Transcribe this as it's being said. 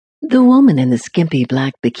The woman in the skimpy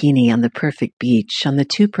black bikini on the perfect beach on the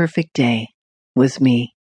too perfect day was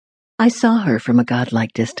me. I saw her from a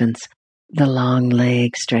godlike distance, the long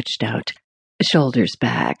legs stretched out, shoulders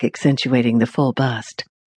back accentuating the full bust,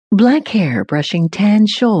 black hair brushing tan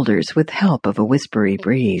shoulders with help of a whispery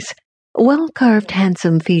breeze, well-carved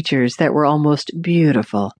handsome features that were almost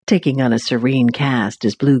beautiful, taking on a serene cast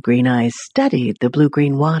as blue-green eyes studied the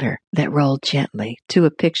blue-green water that rolled gently to a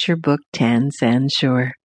picture-book tan sand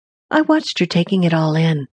shore. I watched her taking it all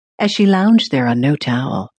in as she lounged there on no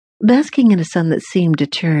towel, basking in a sun that seemed to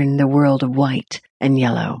turn the world white and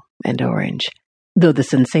yellow and orange, though the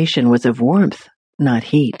sensation was of warmth, not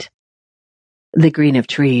heat. The green of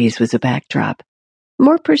trees was a backdrop,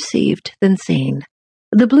 more perceived than seen,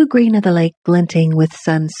 the blue-green of the lake glinting with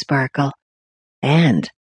sun sparkle, and,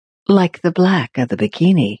 like the black of the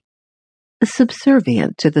bikini,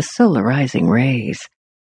 subservient to the solarizing rays.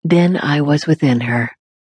 Then I was within her,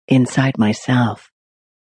 inside myself,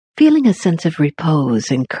 feeling a sense of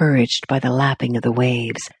repose encouraged by the lapping of the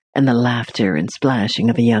waves and the laughter and splashing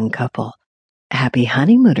of a young couple, happy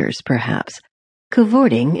honeymooners perhaps,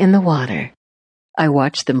 cavorting in the water. I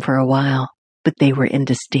watched them for a while, but they were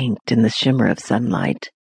indistinct in the shimmer of sunlight.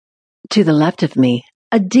 To the left of me,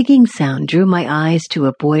 a digging sound drew my eyes to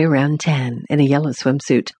a boy around 10 in a yellow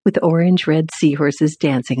swimsuit with orange-red seahorses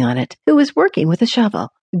dancing on it, who was working with a shovel,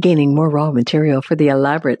 gaining more raw material for the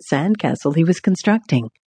elaborate sandcastle he was constructing,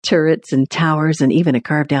 turrets and towers and even a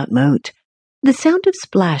carved-out moat. The sound of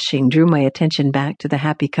splashing drew my attention back to the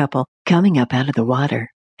happy couple coming up out of the water,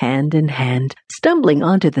 hand in hand, stumbling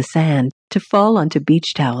onto the sand to fall onto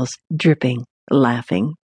beach towels, dripping,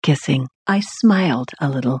 laughing, kissing. I smiled a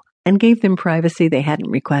little and gave them privacy they hadn't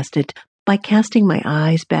requested by casting my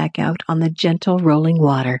eyes back out on the gentle rolling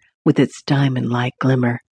water with its diamond-like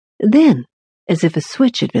glimmer. Then, as if a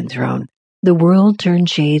switch had been thrown, the world turned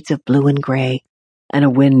shades of blue and gray, and a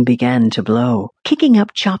wind began to blow, kicking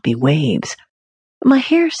up choppy waves. My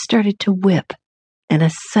hair started to whip, and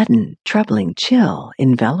a sudden, troubling chill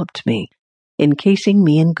enveloped me, encasing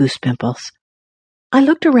me in goose pimples. I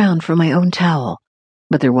looked around for my own towel,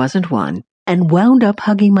 but there wasn't one, and wound up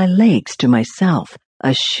hugging my legs to myself,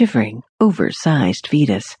 a shivering, oversized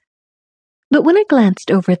fetus. But when I glanced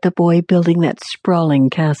over at the boy building that sprawling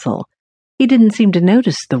castle, he didn't seem to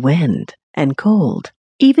notice the wind and cold.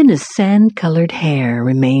 Even his sand-colored hair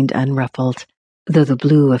remained unruffled, though the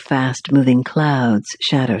blue of fast-moving clouds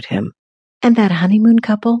shadowed him. And that honeymoon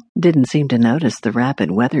couple didn't seem to notice the rapid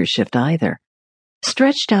weather shift either.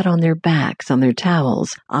 Stretched out on their backs on their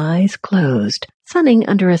towels, eyes closed, sunning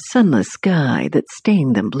under a sunless sky that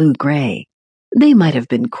stained them blue-gray. They might have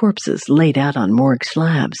been corpses laid out on morgue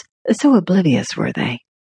slabs, so oblivious were they.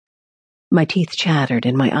 My teeth chattered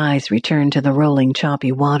and my eyes returned to the rolling,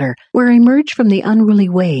 choppy water, where emerged from the unruly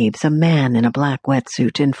waves a man in a black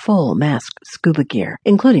wetsuit in full masked scuba gear,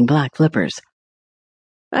 including black flippers.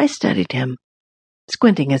 I studied him,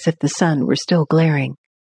 squinting as if the sun were still glaring.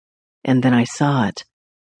 And then I saw it,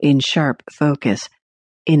 in sharp focus,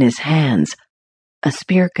 in his hands, a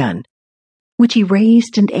spear gun, which he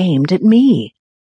raised and aimed at me.